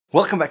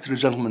Welcome back to the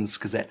Gentleman's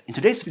Gazette. In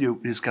today's video,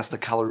 we discuss the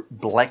color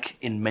black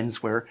in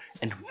menswear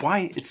and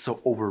why it's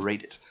so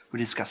overrated. We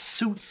discuss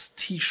suits,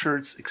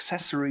 t-shirts,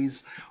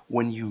 accessories,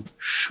 when you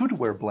should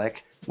wear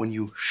black, when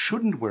you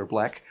shouldn't wear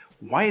black,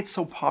 why it's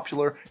so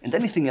popular, and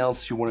anything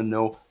else you want to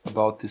know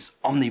about this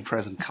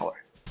omnipresent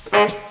color.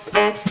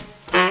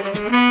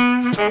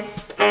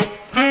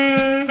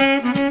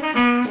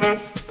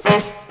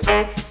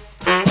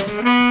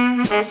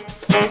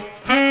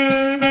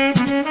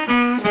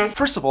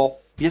 First of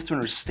all, you have to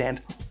understand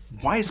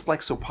why is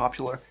black so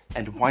popular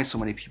and why so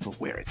many people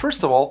wear it.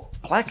 First of all,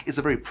 black is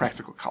a very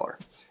practical color.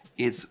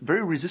 It's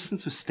very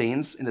resistant to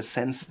stains in the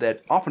sense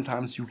that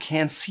oftentimes you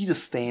can't see the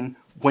stain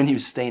when you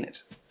stain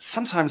it.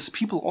 Sometimes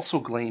people also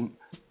claim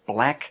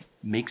black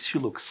makes you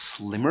look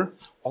slimmer,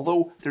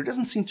 although there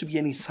doesn't seem to be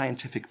any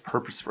scientific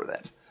purpose for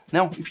that.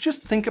 Now, if you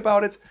just think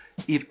about it,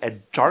 if a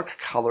dark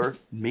color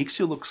makes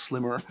you look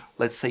slimmer,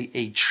 let's say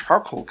a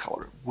charcoal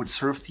color would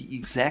serve the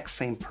exact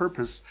same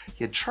purpose,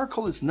 yet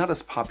charcoal is not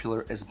as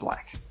popular as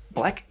black.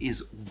 Black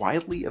is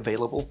widely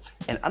available,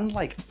 and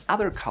unlike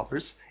other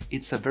colors,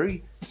 it's a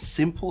very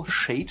simple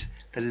shade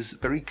that is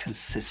very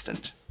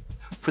consistent.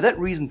 For that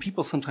reason,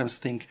 people sometimes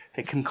think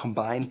they can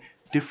combine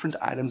different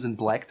items in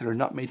black that are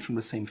not made from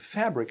the same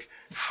fabric.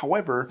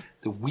 However,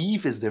 the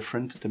weave is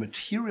different, the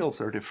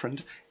materials are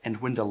different, and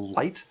when the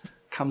light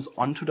comes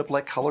onto the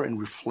black color and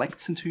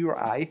reflects into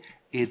your eye,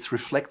 it's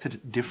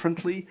reflected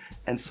differently,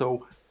 and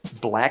so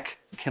black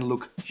can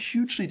look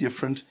hugely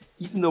different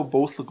even though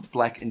both look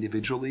black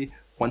individually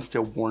once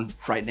they're worn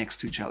right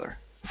next to each other.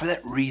 For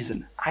that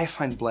reason, I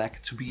find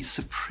black to be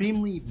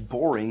supremely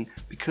boring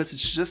because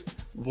it's just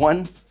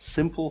one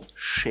simple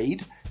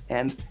shade,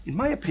 and in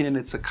my opinion,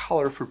 it's a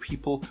color for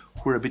people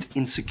who are a bit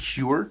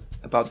insecure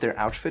about their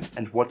outfit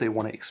and what they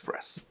want to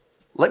express.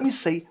 Let me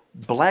say,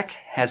 black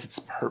has its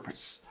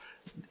purpose.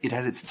 It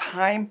has its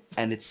time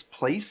and its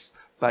place,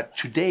 but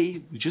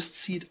today we just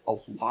see it a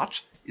lot,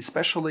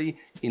 especially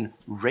in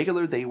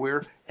regular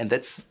daywear, and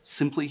that's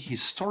simply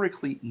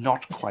historically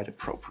not quite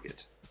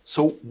appropriate.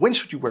 So when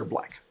should you wear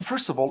black?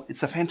 First of all,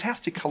 it's a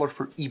fantastic color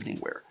for evening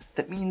wear.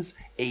 That means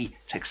a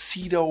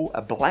tuxedo,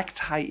 a black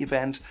tie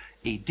event,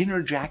 a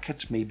dinner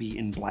jacket, maybe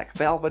in black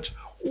velvet,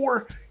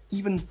 or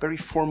even very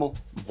formal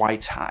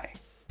white tie.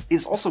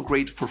 It's also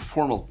great for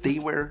formal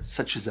daywear,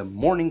 such as a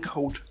morning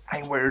coat.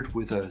 I wear it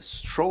with a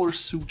stroller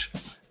suit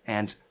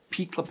and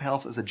peak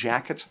lapels as a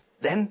jacket.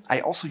 Then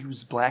I also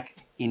use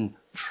black in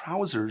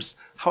trousers,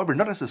 however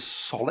not as a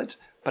solid,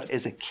 but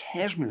as a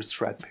cashmere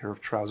strap pair of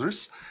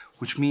trousers,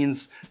 which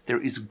means there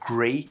is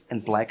gray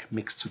and black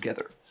mixed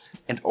together.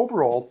 And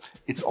overall,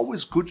 it's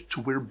always good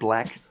to wear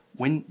black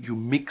when you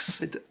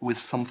mix it with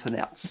something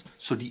else.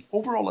 So the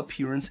overall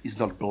appearance is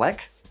not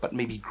black, but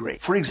maybe gray.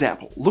 For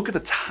example, look at the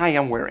tie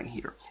I'm wearing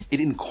here. It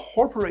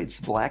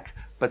incorporates black,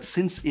 but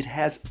since it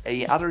has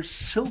a other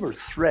silver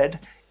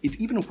thread, it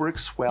even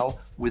works well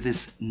with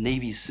this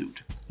navy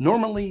suit.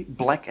 Normally,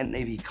 black and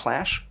navy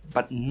clash,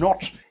 but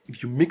not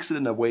if you mix it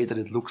in a way that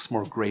it looks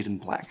more gray than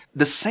black.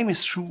 The same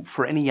is true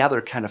for any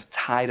other kind of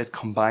tie that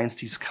combines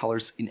these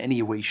colors in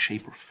any way,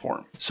 shape, or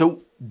form.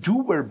 So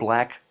do wear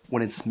black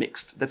when it's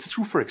mixed. That's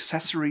true for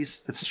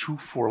accessories, that's true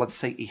for, let's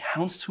say, a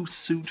houndstooth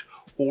suit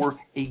or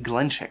a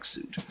Glencheck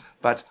suit.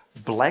 But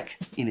black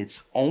in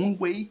its own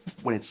way,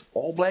 when it's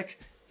all black,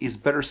 is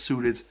better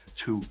suited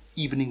to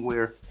evening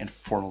wear and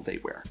formal day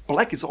wear.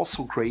 Black is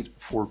also great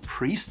for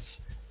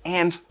priests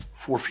and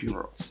for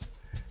funerals.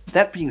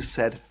 That being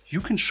said,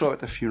 you can show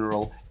at a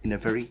funeral in a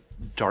very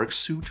dark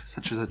suit,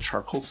 such as a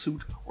charcoal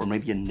suit or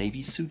maybe a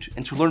navy suit.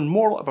 And to learn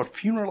more about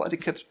funeral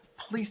etiquette,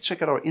 please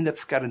check out our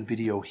in-depth guided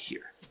video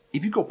here.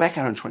 If you go back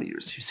 120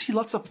 years, you see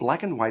lots of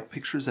black and white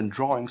pictures and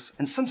drawings,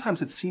 and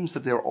sometimes it seems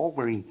that they're all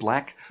wearing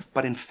black,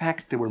 but in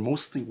fact they were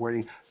mostly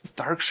wearing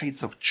dark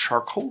shades of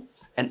charcoal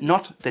and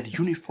not that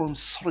uniform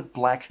solid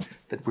black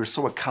that we're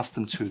so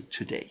accustomed to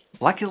today.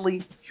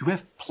 Luckily, you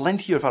have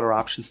plenty of other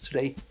options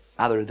today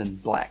other than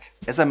black.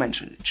 As I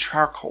mentioned,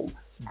 charcoal,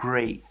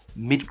 gray,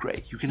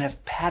 mid-gray. You can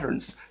have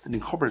patterns that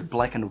incorporate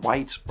black and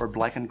white or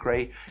black and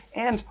gray.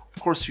 And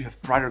of course you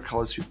have brighter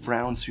colors, you have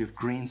browns, you have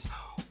greens.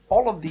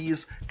 All of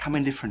these come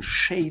in different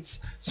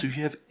shades, so you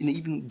have an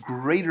even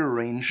greater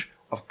range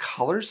of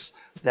colors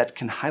that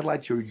can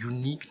highlight your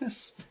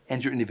uniqueness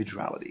and your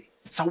individuality.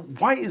 So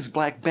why is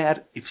black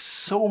bad if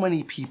so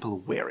many people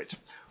wear it?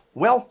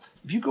 Well,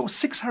 if you go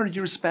 600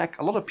 years back,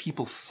 a lot of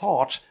people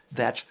thought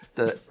that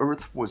the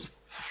earth was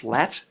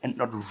flat and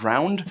not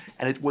round,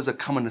 and it was a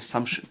common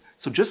assumption.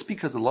 So just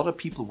because a lot of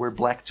people wear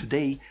black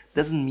today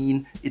doesn't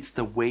mean it's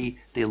the way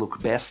they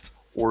look best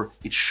or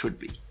it should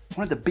be.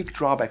 One of the big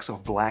drawbacks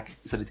of black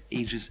is that it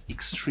ages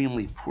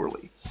extremely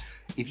poorly.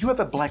 If you have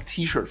a black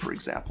t-shirt, for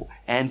example,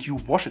 and you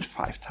wash it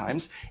 5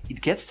 times,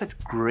 it gets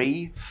that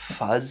gray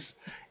fuzz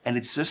and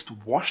it's just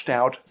washed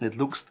out and it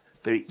looks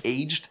very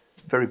aged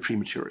very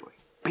prematurely.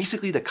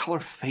 Basically, the color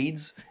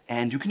fades,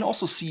 and you can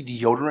also see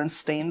deodorant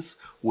stains,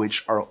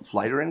 which are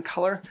lighter in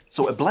color.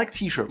 So a black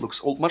t-shirt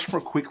looks old much more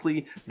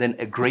quickly than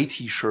a gray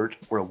t-shirt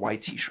or a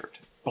white t-shirt.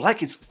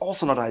 Black is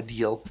also not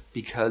ideal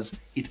because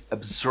it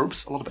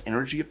absorbs a lot of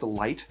energy of the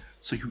light,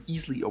 so you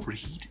easily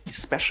overheat,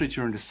 especially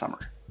during the summer.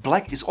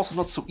 Black is also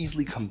not so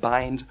easily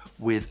combined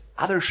with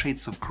other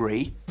shades of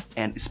gray,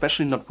 and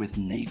especially not with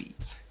navy.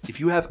 If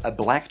you have a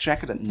black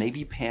jacket and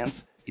navy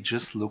pants, it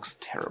just looks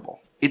terrible.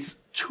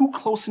 It's too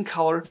close in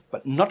color,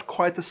 but not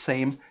quite the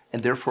same,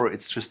 and therefore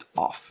it's just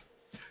off.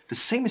 The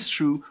same is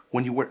true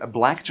when you wear a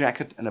black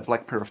jacket and a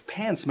black pair of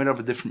pants made of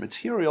a different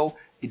material,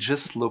 it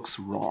just looks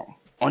wrong.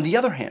 On the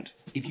other hand,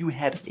 if you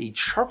had a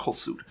charcoal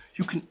suit,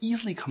 you can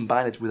easily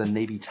combine it with a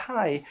navy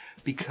tie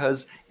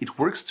because it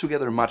works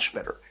together much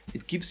better.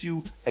 It gives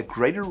you a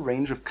greater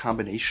range of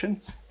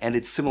combination and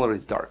it's similarly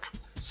dark.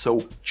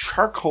 So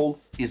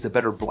charcoal is the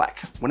better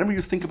black. Whenever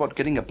you think about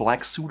getting a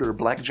black suit or a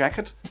black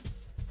jacket,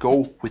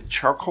 go with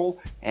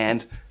charcoal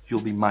and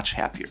you'll be much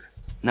happier.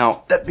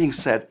 Now, that being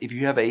said, if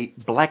you have a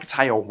black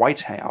tie or white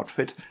tie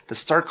outfit, the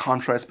stark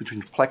contrast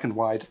between black and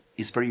white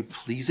is very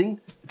pleasing.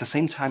 At the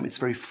same time, it's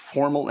very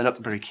formal and not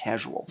very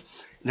casual.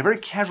 In a very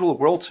casual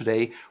world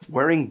today,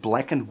 wearing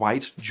black and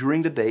white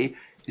during the day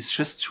is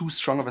just too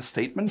strong of a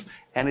statement,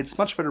 and it's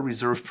much better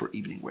reserved for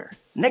evening wear.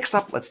 Next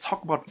up, let's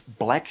talk about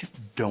black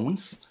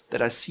don'ts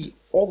that I see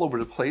all over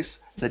the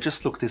place that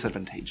just look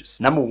disadvantageous.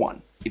 Number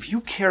one, if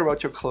you care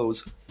about your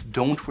clothes,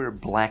 don't wear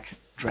black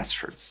dress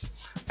shirts.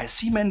 I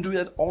see men do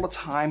that all the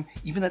time,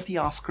 even at the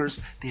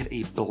Oscars. They have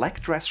a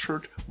black dress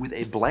shirt with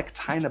a black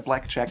tie and a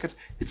black jacket.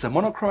 It's a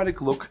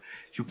monochromatic look.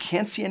 You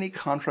can't see any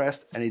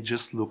contrast and it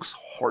just looks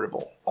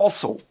horrible.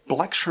 Also,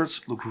 black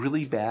shirts look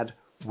really bad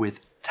with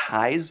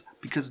ties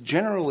because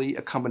generally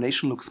a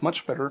combination looks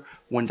much better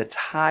when the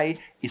tie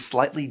is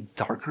slightly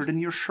darker than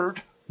your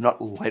shirt, not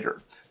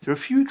lighter. There are a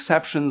few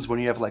exceptions when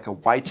you have like a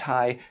white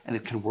tie and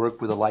it can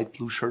work with a light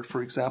blue shirt,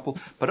 for example,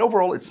 but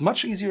overall it's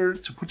much easier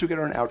to put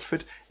together an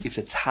outfit if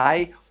the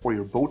tie or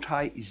your bow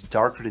tie is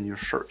darker than your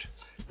shirt.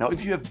 Now,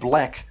 if you have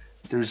black,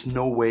 there's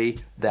no way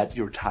that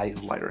your tie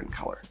is lighter in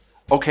color.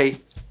 Okay,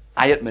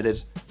 I admit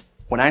it,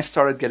 when I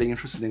started getting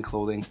interested in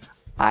clothing,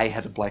 I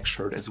had a black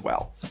shirt as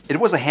well. It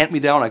was a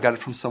hand-me-down, I got it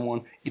from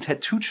someone. It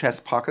had 2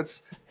 chest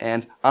pockets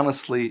and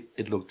honestly,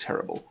 it looked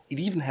terrible. It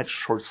even had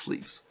short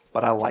sleeves,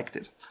 but I liked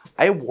it.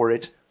 I wore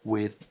it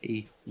with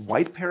a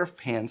white pair of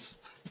pants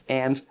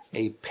and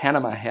a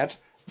Panama hat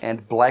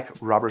and black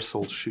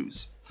rubber-soled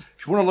shoes.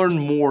 If you want to learn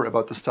more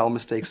about the style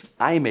mistakes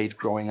I made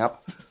growing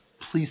up,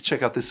 please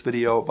check out this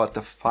video about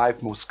the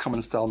 5 most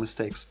common style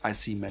mistakes I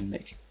see men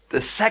make.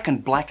 The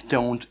second black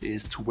don't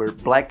is to wear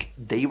black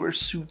daywear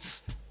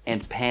suits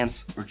and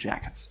pants or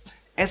jackets.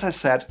 As I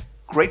said,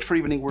 great for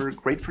evening wear,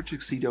 great for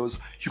tuxedos.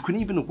 You can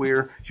even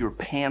wear your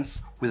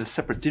pants with a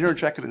separate dinner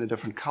jacket in a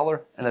different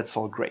color, and that's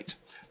all great.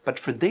 But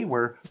for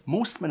daywear,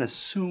 most men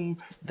assume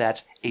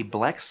that a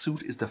black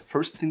suit is the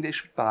first thing they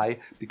should buy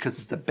because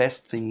it's the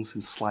best thing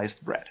since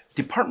sliced bread.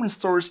 Department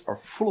stores are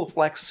full of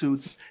black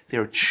suits,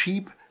 they're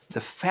cheap,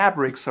 the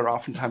fabrics are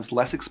oftentimes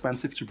less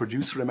expensive to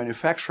produce for the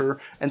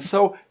manufacturer, and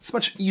so it's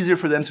much easier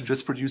for them to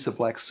just produce a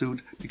black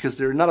suit because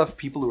there are not enough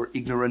people who are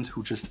ignorant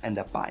who just end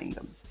up buying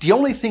them. The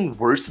only thing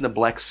worse than a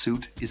black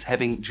suit is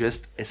having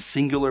just a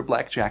singular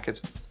black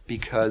jacket,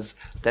 because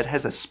that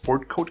has a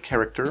sport coat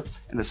character,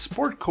 and a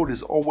sport coat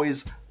is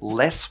always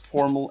less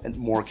formal and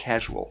more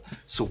casual.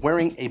 So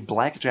wearing a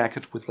black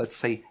jacket with, let's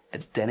say, a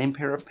denim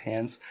pair of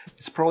pants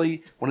is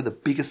probably one of the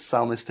biggest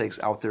style mistakes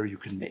out there you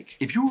can make.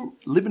 If you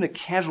live in a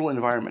casual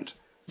environment,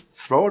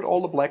 throw out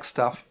all the black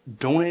stuff,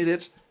 donate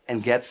it,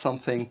 and get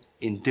something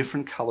in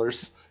different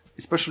colors,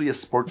 especially a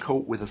sport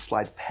coat with a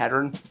slight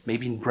pattern,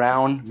 maybe in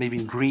brown, maybe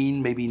in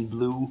green, maybe in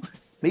blue,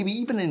 maybe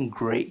even in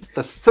gray.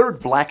 The third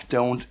black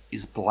don't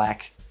is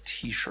black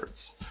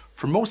t-shirts.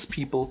 For most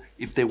people,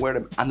 if they wear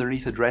them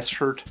underneath a dress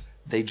shirt,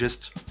 they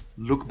just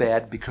look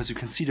bad because you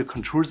can see the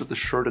contours of the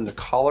shirt and the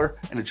collar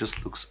and it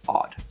just looks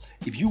odd.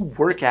 If you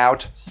work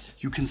out,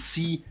 you can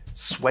see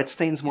sweat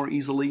stains more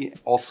easily,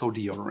 also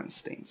deodorant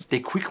stains. They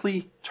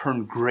quickly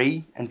turn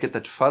gray and get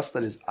that fuzz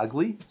that is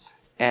ugly,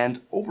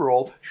 and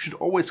overall, you should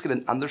always get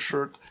an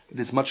undershirt that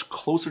is much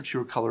closer to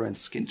your color and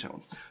skin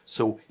tone.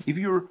 So if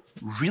you're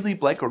really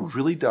black or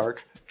really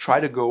dark, try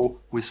to go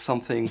with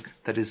something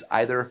that is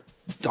either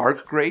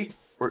dark gray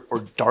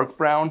or dark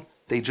brown.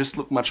 They just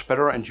look much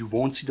better and you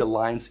won't see the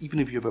lines even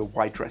if you have a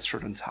white dress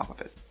shirt on top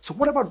of it. So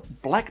what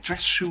about black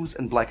dress shoes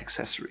and black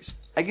accessories?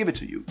 I give it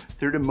to you.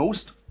 They're the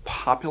most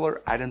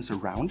popular items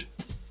around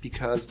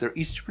because they're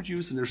easy to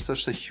produce and there's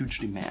such a huge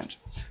demand.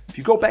 If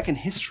you go back in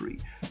history,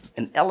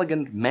 an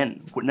elegant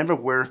man would never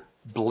wear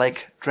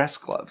black dress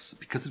gloves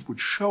because it would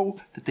show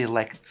that they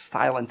lacked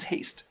style and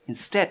taste.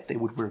 Instead, they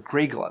would wear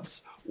gray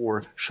gloves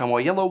or chamois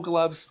yellow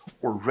gloves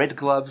or red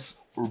gloves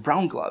or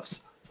brown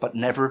gloves, but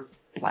never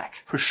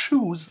black. For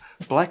shoes,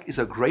 black is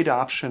a great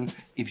option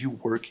if you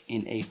work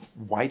in a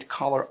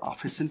white-collar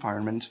office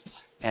environment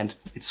and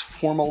it's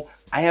formal.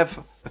 I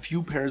have a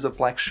few pairs of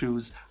black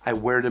shoes. I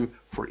wear them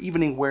for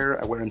evening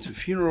wear, I wear them to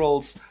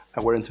funerals,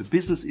 I wear them to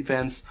business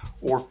events,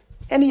 or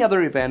any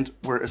other event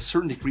where a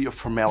certain degree of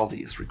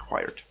formality is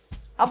required.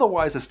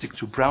 Otherwise, I stick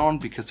to brown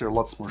because there are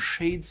lots more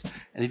shades.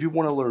 And if you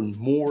want to learn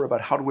more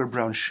about how to wear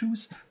brown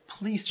shoes,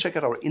 please check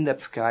out our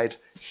in-depth guide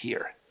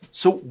here.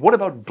 So what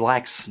about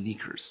black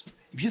sneakers?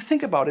 If you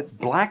think about it,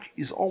 black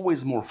is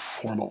always more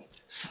formal.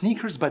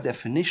 Sneakers by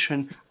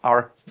definition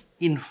are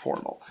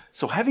informal.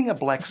 So having a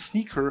black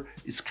sneaker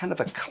is kind of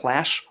a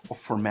clash of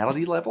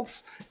formality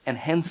levels, and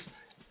hence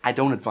I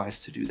don't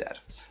advise to do that.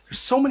 There's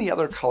so many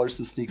other colors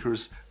in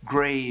sneakers: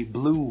 gray,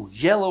 blue,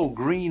 yellow,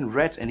 green,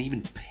 red, and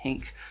even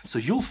pink. So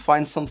you'll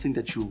find something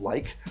that you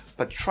like,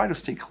 but try to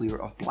stay clear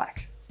of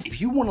black.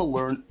 If you want to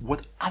learn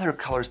what other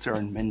colors there are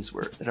in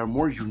menswear that are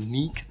more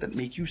unique, that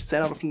make you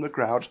stand out from the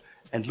crowd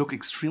and look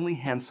extremely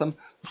handsome,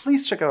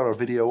 please check out our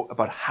video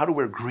about how to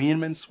wear green in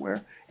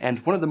menswear and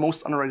one of the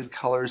most underrated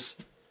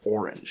colors,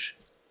 orange.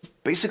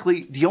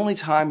 Basically, the only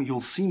time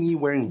you'll see me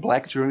wearing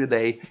black during the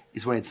day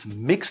is when it's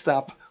mixed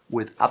up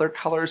with other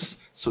colors,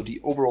 so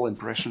the overall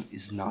impression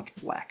is not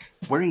black.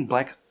 Wearing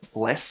black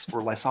less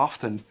or less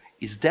often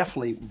is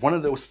definitely one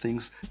of those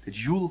things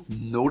that you'll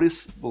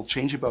notice will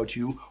change about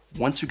you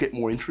once you get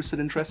more interested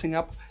in dressing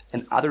up,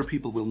 and other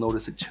people will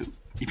notice it too.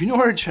 If you know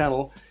our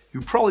channel,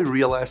 you probably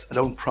realize I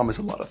don't promise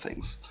a lot of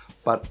things,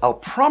 but I'll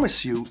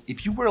promise you,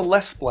 if you wear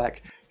less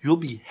black, you'll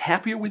be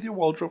happier with your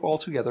wardrobe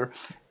altogether,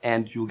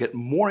 and you'll get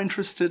more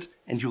interested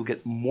and you'll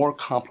get more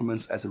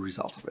compliments as a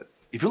result of it.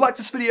 If you like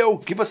this video,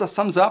 give us a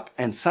thumbs up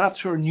and sign up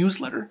to our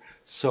newsletter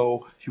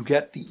so you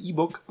get the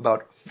ebook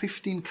about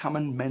 15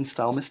 common men's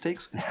style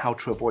mistakes and how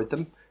to avoid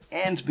them.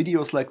 And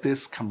videos like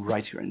this come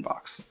right to your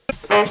inbox.